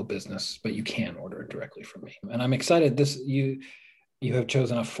your local business, but you can order it directly from me. And I'm excited, you have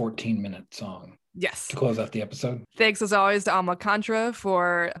chosen a 14-minute song. Yes. To close out the episode. Thanks as always to Alma Contra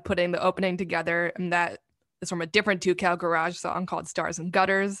for putting the opening together. And that is from a different 2Cal Garage song called Stars and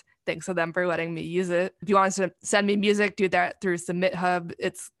Gutters. Thanks to them for letting me use it. If you want to send me music, do that through Submit Hub.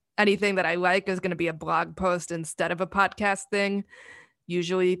 It's anything that I like is going to be a blog post instead of a podcast thing,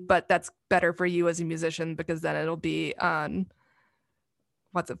 usually. But that's better for you as a musician because then it'll be on,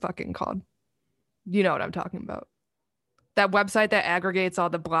 what's it fucking called? You know what I'm talking about. That website that aggregates all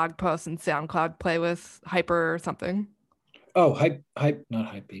the blog posts and SoundCloud playlists, Hyper or something. Oh, hype,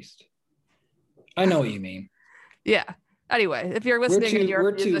 not Hypebeast. I know what you mean. Yeah. Anyway, if you're listening and you're we're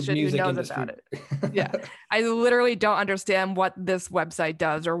a too musician who music knows industry. about it. Yeah. I literally don't understand what this website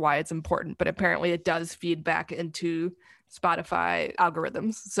does or why it's important, but apparently it does feed back into Spotify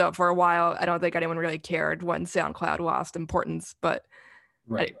algorithms. So for a while, I don't think anyone really cared when SoundCloud lost importance, but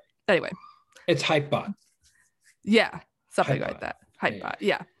Right. anyway. It's Hypebot. Yeah, something Hypebot. like that. Hypebot.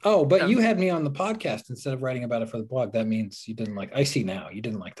 Yeah. Oh, but you had me on the podcast instead of writing about it for the blog. That means you didn't like. I see now. You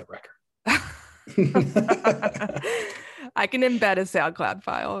didn't like the record. I can embed a SoundCloud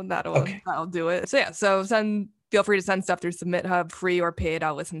file and that'll do it. So yeah, feel free to send stuff through Submit Hub, free or paid.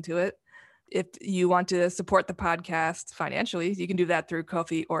 I'll listen to it. If you want to support the podcast financially, you can do that through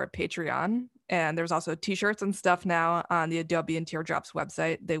Ko-fi or Patreon. And there's also t-shirts and stuff now on the Adobe and Teardrops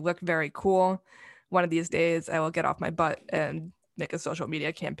website. They look very cool. One of these days I will get off my butt and make a social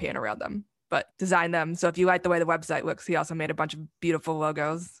media campaign around them, but design them. So if you like the way the website looks, he also made a bunch of beautiful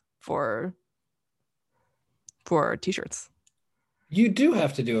logos for t-shirts. You do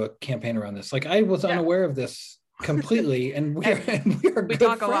have to do a campaign around this. Like I was unaware of this completely, and we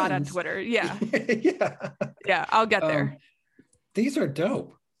talk a lot on Twitter. Yeah. Yeah, I'll get there. These are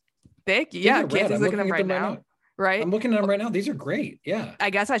dope. Thank you. Yeah, Casey's looking at them right now. Right? I'm looking at them right now. These are great. Yeah. I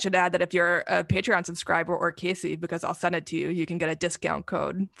guess I should add that if you're a Patreon subscriber or Casey, because I'll send it to you, you can get a discount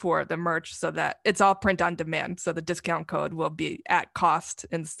code for the merch so that it's all print on demand. So the discount code will be at cost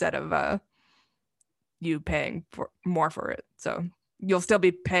instead of you paying more for it. So you'll still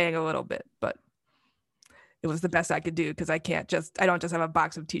be paying a little bit, but it was the best I could do because I don't just have a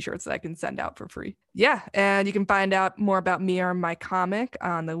box of t-shirts that I can send out for free. Yeah. And you can find out more about me or my comic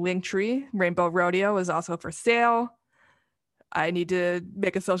on the Linktree. Rainbow Rodeo is also for sale. I need to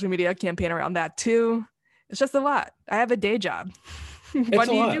make a social media campaign around that too. It's just a lot. I have a day job. When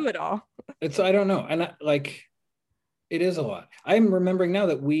do you do it all? I don't know. And it is a lot. I'm remembering now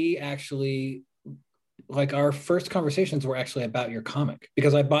that we actually, like our first conversations were actually about your comic,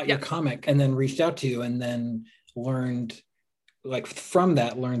 because I bought your comic and then reached out to you and then learned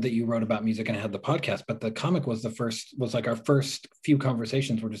that you wrote about music and had the podcast. But the comic was like our first few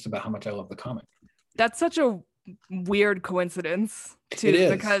conversations were just about how much I love the comic. That's such a weird coincidence too,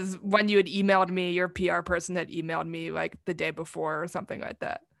 because when you had emailed me, your PR person had emailed me like the day before or something like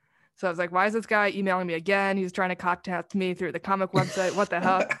that. So I was like, why is this guy emailing me again? He's trying to contact me through the comic website. What the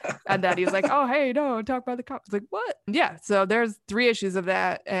hell? And then he's like, oh, hey, no, talk about the comic. I was like, what? Yeah. So there's 3 issues of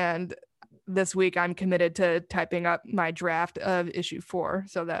that. And this week I'm committed to typing up my draft of issue 4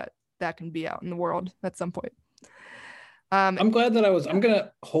 so that can be out in the world at some point. I'm glad that I'm going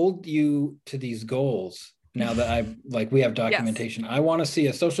to hold you to these goals now that we have documentation. Yes. I want to see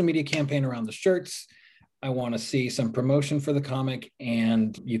a social media campaign around the shirts. I want to see some promotion for the comic,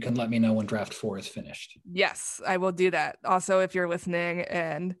 and you can let me know when draft 4 is finished. Yes, I will do that. Also, if you're listening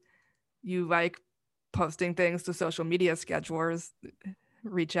and you like posting things to social media schedulers,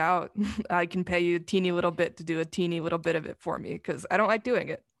 reach out. I can pay you a teeny little bit to do a teeny little bit of it for me because I don't like doing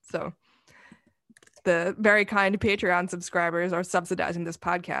it. So the very kind Patreon subscribers are subsidizing this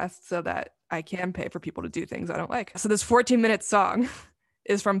podcast so that I can pay for people to do things I don't like. So this 14-minute song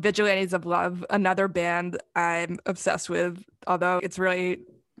is from Vigilantes of Love, another band I'm obsessed with, although it's really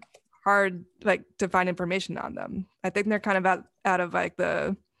hard to find information on them. I think they're kind of out of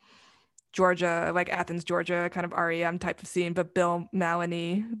the Georgia, Athens, Georgia kind of REM type of scene, but Bill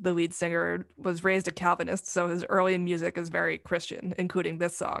Maloney, the lead singer, was raised a Calvinist, so his early music is very Christian, including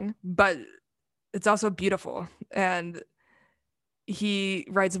this song, but it's also beautiful. And he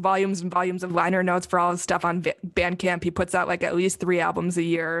writes volumes and volumes of liner notes for all his stuff on Bandcamp. He puts out at least 3 albums a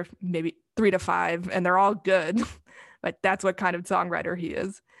year, maybe 3 to 5, and they're all good. That's what kind of songwriter he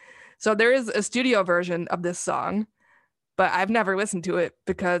is. So there is a studio version of this song, but I've never listened to it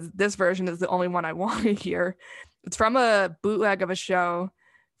because this version is the only one I want to hear. It's from a bootleg of a show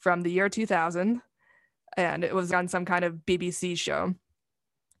from the year 2000, and it was on some kind of BBC show.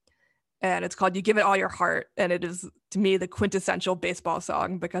 And it's called You Give It All Your Heart. And it is, to me, the quintessential baseball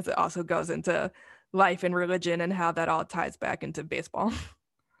song because it also goes into life and religion and how that all ties back into baseball.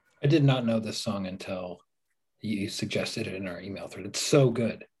 I did not know this song until you suggested it in our email thread. It's so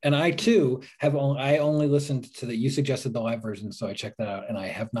good. And I too I only listened to you suggested the live version, so I checked that out. And I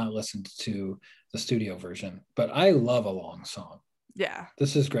have not listened to the studio version, but I love a long song. Yeah.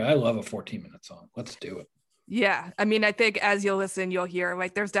 This is great. I love a 14-minute song. Let's do it. Yeah, I mean, I think as you'll listen, you'll hear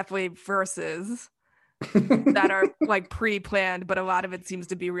there's definitely verses that are pre-planned, but a lot of it seems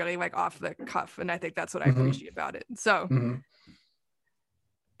to be really off the cuff, and I think that's what I appreciate about it. So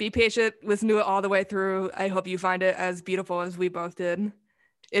be patient, listen to it all the way through. I hope you find it as beautiful as we both did.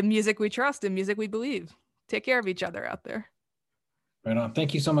 In music we trust, in music we believe. Take care of each other out there. Right on.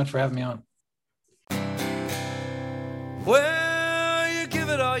 Thank you so much for having me on. Well, you give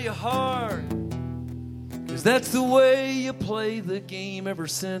it all your heart, 'cause that's the way you play the game ever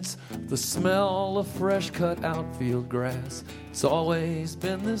since the smell of fresh cut outfield grass. It's always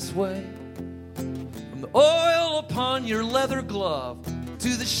been this way. From the oil upon your leather glove, to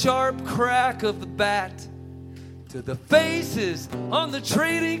the sharp crack of the bat, to the faces on the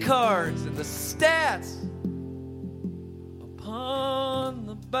trading cards and the stats upon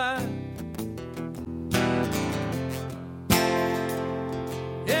the back.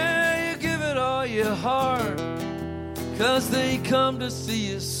 Yeah, you give it all your heart, 'cause they come to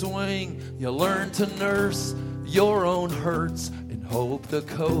see you swing. You learn to nurse your own hurts and hope the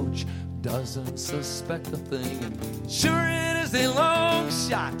coach doesn't suspect a thing. And sure, it is a long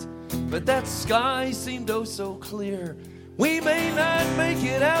shot, but that sky seemed oh so clear. We may not make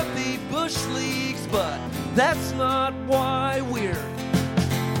it out the bush leagues, but that's not why we're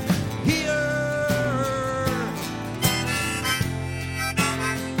here.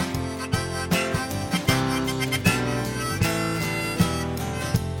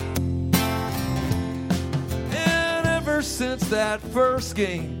 And ever since that first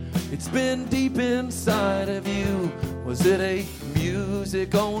game, it's been deep inside of you. Was it a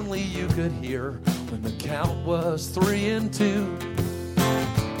music only you could hear when the count was 3-2?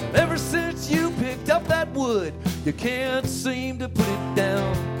 And ever since you picked up that wood, you can't seem to put it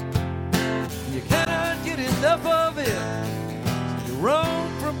down. You cannot get enough of it, so you roam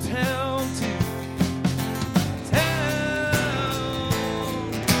from town to town.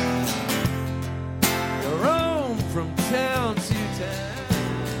 You roam from town to town.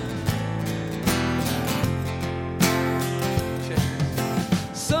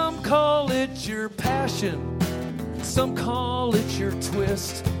 Some call it your passion, some call it your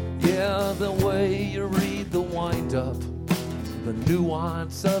twist. Yeah, the way you read the wind-up, the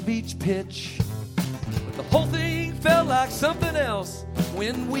nuance of each pitch. But the whole thing felt like something else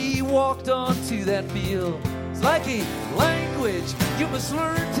when we walked onto that field. It's like a language you must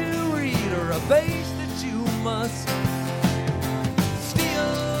learn to read, or a bass that you must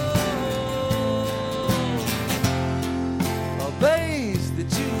steal. A bass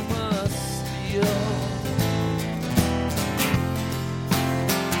that you must steal.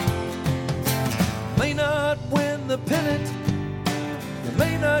 May not win the pennant, you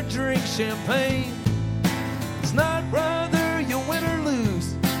may not drink champagne. It's not whether you win or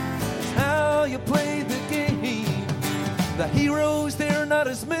lose, it's how you play the game. The heroes, they're not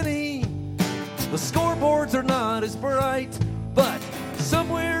as many, the scoreboards are not as bright, but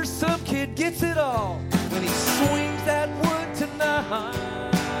somewhere some kid gets it all when he swings that wood tonight.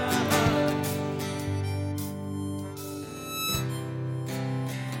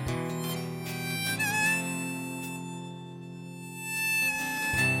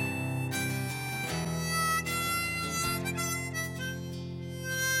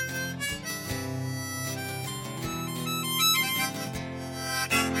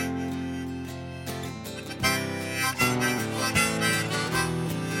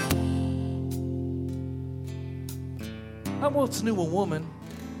 I once knew a woman,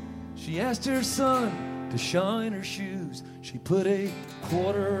 she asked her son to shine her shoes. She put a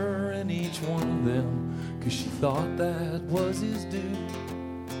quarter in each one of them, 'cause she thought that was his due.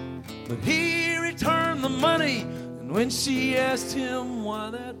 But he returned the money, and when she asked him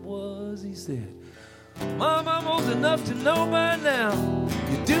why that was, he said, Mom, I'm old enough to know by now,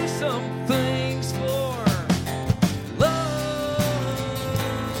 you do some things for love.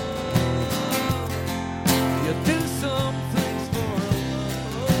 You do some things for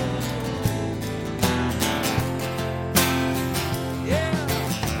love. Yeah,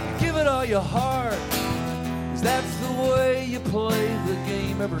 give it all your heart, 'cause that's the way you play the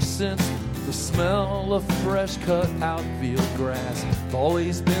game ever since the smell of fresh cut outfield grass. It's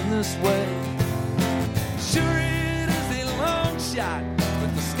always been this way. Sure, it is a long shot,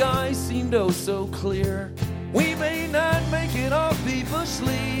 but the sky seemed oh so clear. We may not make it off the bush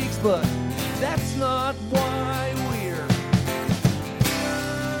leagues, but that's not why we're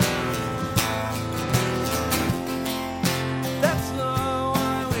That's not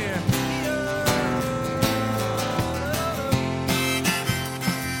why we're here.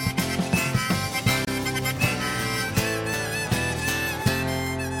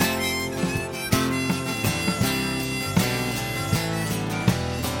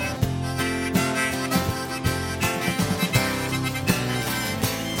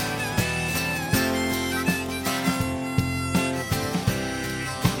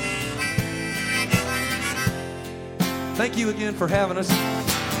 Thank you again for having us.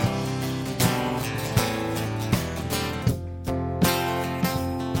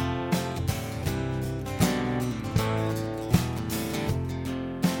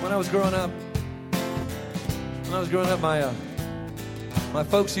 was growing up, my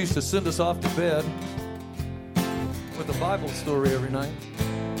folks used to send us off to bed with a Bible story every night.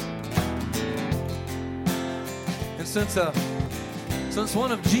 And since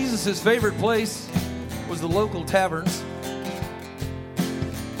one of Jesus' favorite places was the local taverns,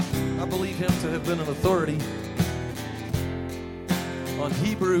 I believe him to have been an authority on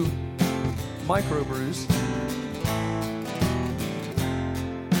Hebrew microbrews.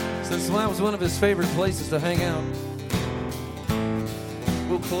 Since that was one of his favorite places to hang out,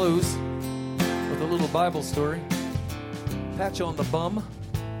 we'll close with a little Bible story. Patch on the bum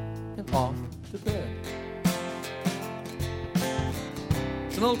and off to bed.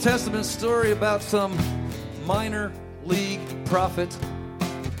 It's an Old Testament story about some minor league prophet.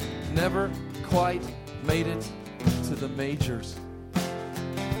 Never quite made it to the majors.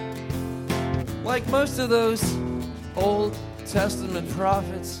 Like most of those Old Testament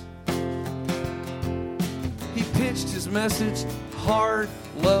prophets, he pitched his message hard,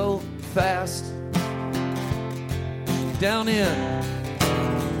 low, fast, down in.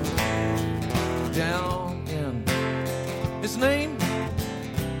 His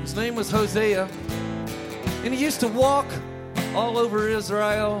name was Hosea, and he used to walk all over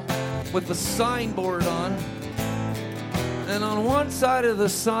Israel with the signboard on. And on one side of the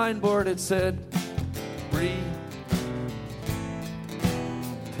signboard it said, repent.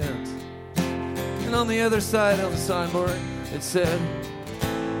 And on the other side of the signboard it said,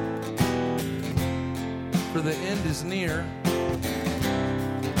 for the end is near.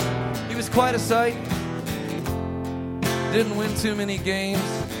 He was quite a sight. Didn't win too many games.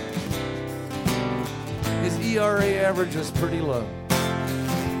 His ERA average was pretty low,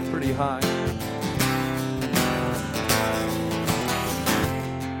 pretty high.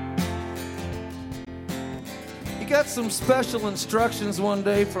 He got some special instructions one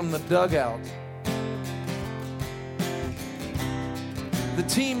day from the dugout. The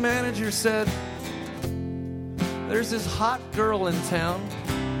team manager said, there's this hot girl in town.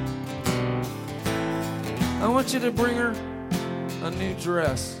 I want you to bring her a new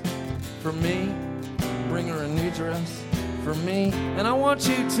dress for me. Bring her a new dress for me. And I want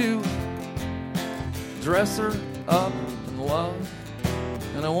you to dress her up in love.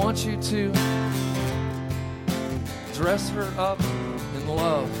 And I want you to dress her up in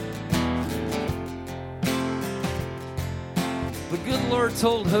love. The good Lord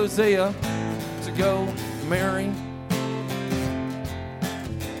told Hosea to go marry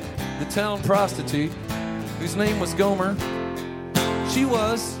the town prostitute, whose name was Gomer. She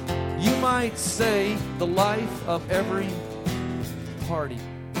was, you might say, the life of every party.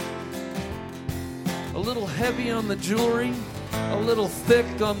 A little heavy on the jewelry, a little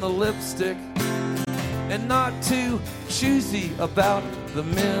thick on the lipstick, and not too choosy about the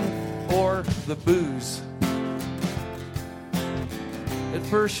men or the booze. At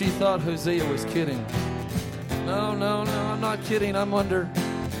first she thought Hosea was kidding. No, I'm not kidding. I'm under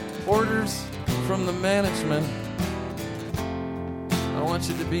orders from the management. I want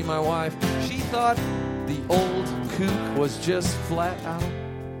you to be my wife. She thought the old kook was just flat out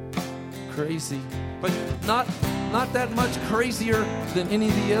crazy, but not that much crazier than any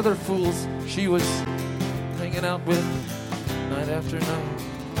of the other fools she was hanging out with night after night.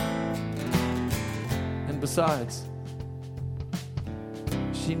 And besides,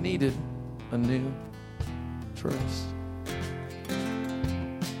 she needed a new dress.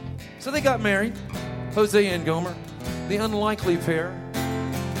 So they got married, Hosea and Gomer, the unlikely pair.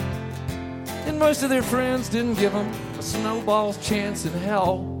 And most of their friends didn't give them a snowball's chance in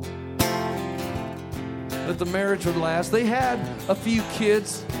hell that the marriage would last. They had a few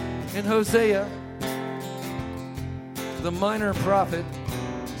kids, and Hosea, the minor prophet,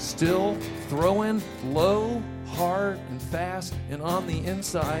 still throwing low, hard, and fast, and on the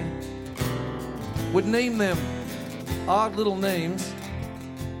inside, would name them odd little names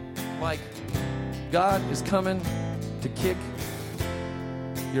like God is coming to kick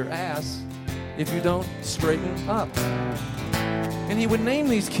your ass if you don't straighten up. And he would name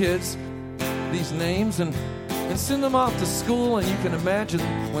these kids these names and send them off to school, and you can imagine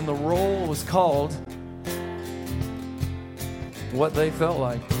when the roll was called what they felt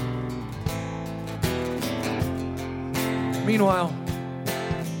like. Meanwhile,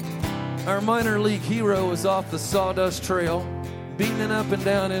 our minor league hero was off the sawdust trail, beating it up and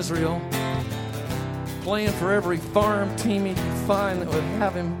down Israel, playing for every farm team he could find that would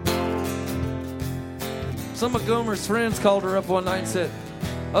have him. Some of Gomer's friends called her up one night and said,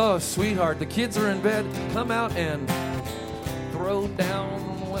 "Oh, sweetheart, the kids are in bed. Come out and throw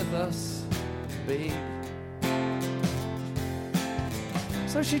down with us, babe."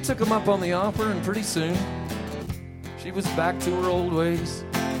 So she took him up on the offer, and pretty soon she was back to her old ways.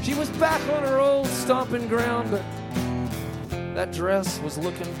 She was back on her old stomping ground, but that dress was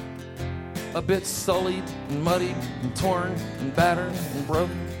looking a bit sullied and muddied and torn and battered and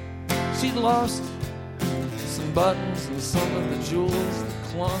broken. She'd lost some buttons and some of the jewels that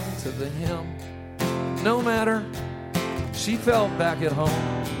clung to the hem. No matter, she felt back at home.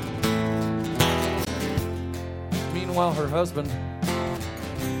 Meanwhile, her husband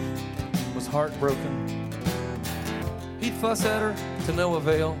was heartbroken. He'd fuss at her to no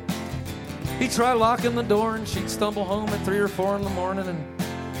avail. He'd try locking the door and she'd stumble home at 3 or 4 in the morning,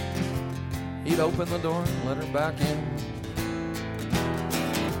 and he'd open the door and let her back in.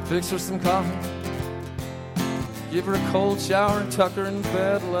 Fix her some coffee, give her a cold shower and tuck her in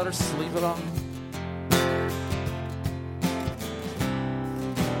bed, let her sleep it off.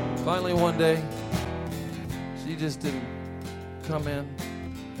 Finally one day, she just didn't come in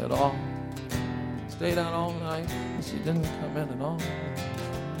at all. Stayed out all night, and she didn't come in at all.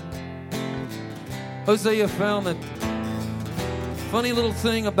 Hosea found that funny little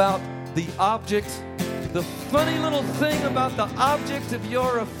thing about the object, the funny little thing about the object of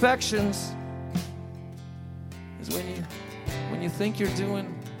your affections is when you think you're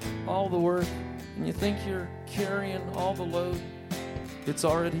doing all the work and you think you're carrying all the load, it's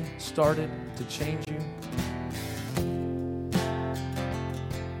already started to change you.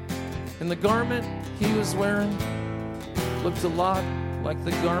 And the garment he was wearing looked a lot like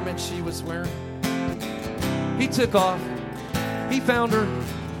the garment she was wearing. He took off. He found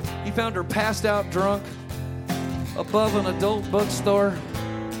her passed out drunk above an adult bookstore.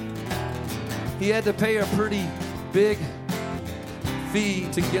 He had to pay a pretty big fee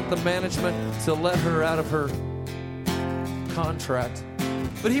to get the management to let her out of her contract.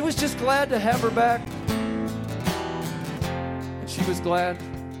 But he was just glad to have her back. And she was glad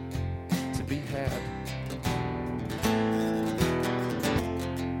to be had.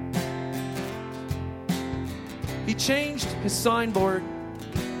 He changed his signboard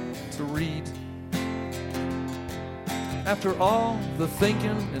to read. After all the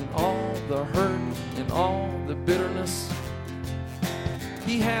thinking and all the hurt and all the bitterness,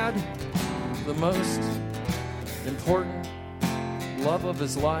 he had the most important love of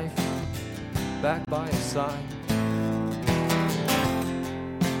his life back by his side.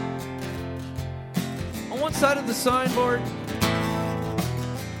 On one side of the signboard,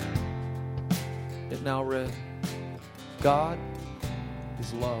 it now read, God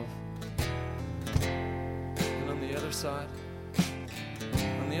is love. And on the other side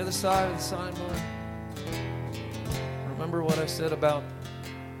of the signboard, remember what I said about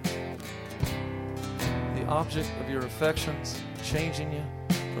the object of your affections changing you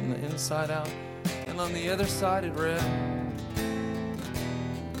from the inside out. And on the other side it read,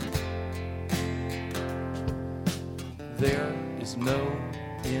 there is no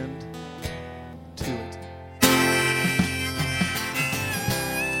end to it.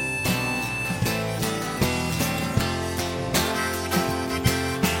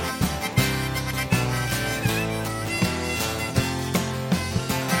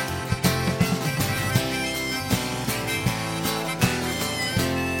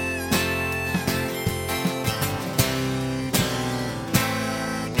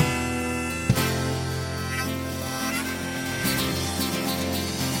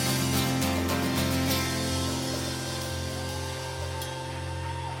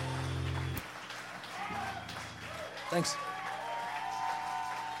 Thanks.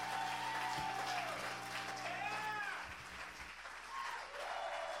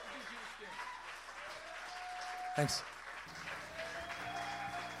 Thanks.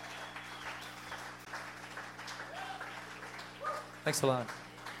 Thanks a lot.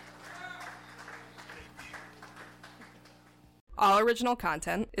 All original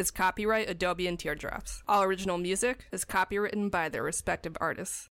content is copyright Adobe and Teardrops. All original music is copywritten by their respective artists.